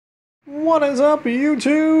What is up,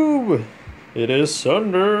 YouTube? It is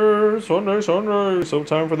Sunday. So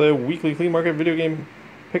time for the weekly flea market video game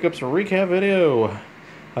pickups recap video.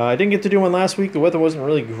 I didn't get to do one last week. The weather wasn't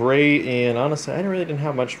really great, and honestly, I really didn't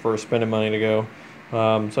have much for spending money to go.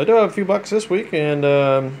 So I do have a few bucks this week, and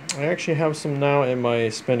I actually have some now in my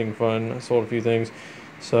spending fund. I sold a few things,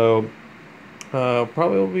 so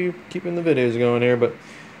probably will be keeping the videos going here, but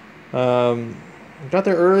got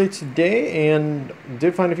there early today and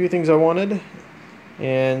did find a few things I wanted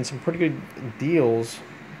and some pretty good deals.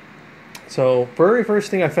 So very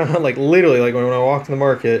first thing I found, like literally like when I walked in the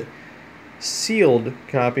market, sealed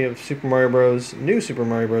copy of Super Mario Bros. New Super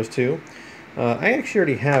Mario Bros. 2. I actually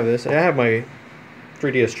already have this. I have my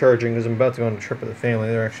 3DS charging because I'm about to go on a trip with the family.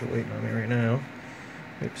 They're actually waiting on me right now.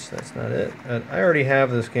 Oops, that's not it. I already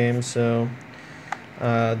have this game, so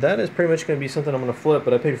that is pretty much going to be something I'm going to flip,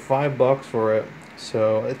 but I paid $5 for it.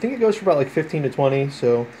 So I think it goes for about like 15 to 20,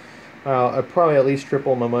 so I'd probably at least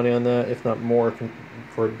triple my money on that, if not more,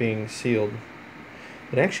 for it being sealed.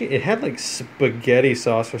 It had like spaghetti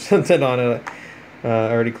sauce or something on it.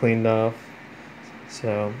 Already cleaned off,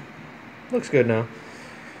 so looks good now.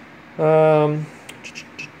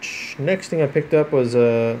 Next thing I picked up was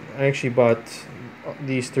I actually bought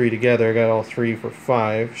these three together. I got all three for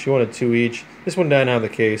 $5. She wanted 2 each. This one didn't have the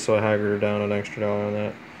case, so I haggled her down an extra $1 on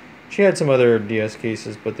that. She had some other DS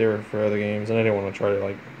cases, but they were for other games, and I didn't want to try to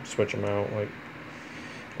like switch them out.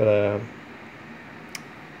 But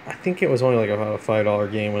I think it was only like about a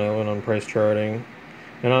 $5 game when I went on price charting.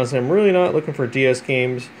 And honestly, I'm really not looking for DS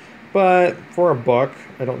games, but for $1,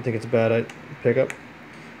 I don't think it's a bad pickup.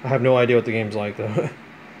 I have no idea what the game's like though,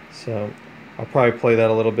 so I'll probably play that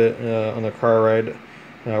a little bit on the car ride.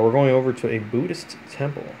 We're going over to a Buddhist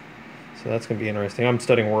temple, so that's going to be interesting. I'm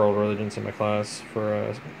studying world religions in my class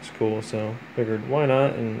for school, so figured why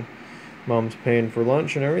not, and mom's paying for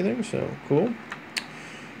lunch and everything, so cool.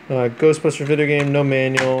 Ghostbusters video game, no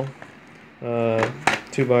manual,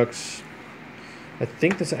 $2. I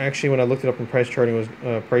think this actually, when I looked it up in price charting, was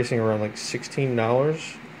pricing around like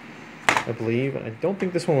 $16, I believe. I don't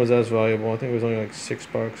think this one was as valuable. I think it was only like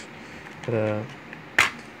 $6, but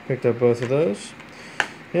picked up both of those.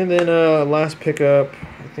 And then last pickup,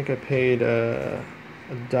 I think I paid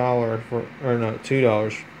 $1 for, or no,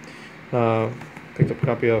 $2. Picked up a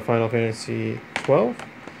copy of Final Fantasy 12.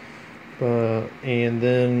 And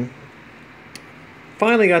then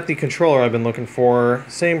finally got the controller I've been looking for.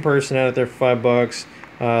 Same person had it there for $5.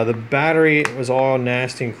 The battery was all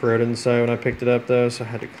nasty and corroded inside when I picked it up though, so I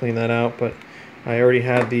had to clean that out. But I already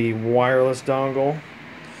had the wireless dongle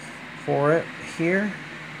for it here.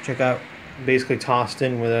 Check out, basically tossed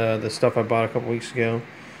in with the stuff I bought a couple weeks ago.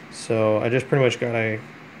 So I just pretty much got a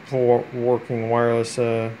full working wireless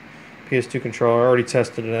PS2 controller. I already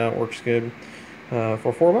tested it out, works good,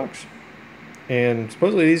 for $4. And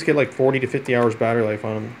supposedly these get like 40 to 50 hours battery life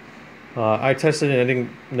on them. I tested it and I didn't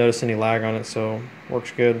notice any lag on it, so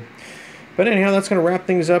works good. But anyhow, that's going to wrap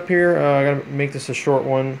things up here. I got to make this a short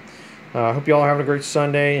one. I hope you all are having a great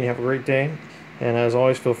Sunday and you have a great day. And as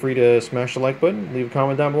always, feel free to smash the like button, leave a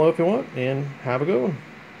comment down below if you want, and have a good one.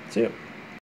 See ya.